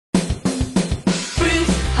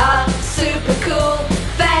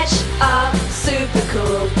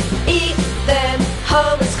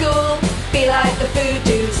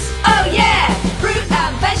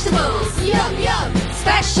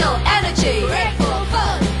potential, energy, great for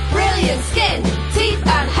fun, brilliant skin, teeth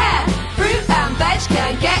and hair, fruit and veg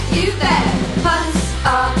can get you there. Puns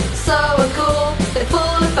are so uncool, they're full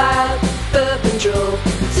of bad burp and drool.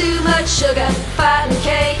 Too much sugar, fat and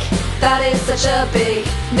cake, that is such a big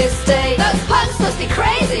mistake. Those puns must be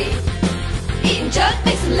crazy, eating junk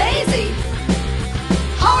makes them lazy.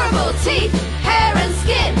 Horrible teeth, hair and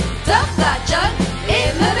skin, dump that junk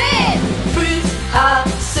in the bin.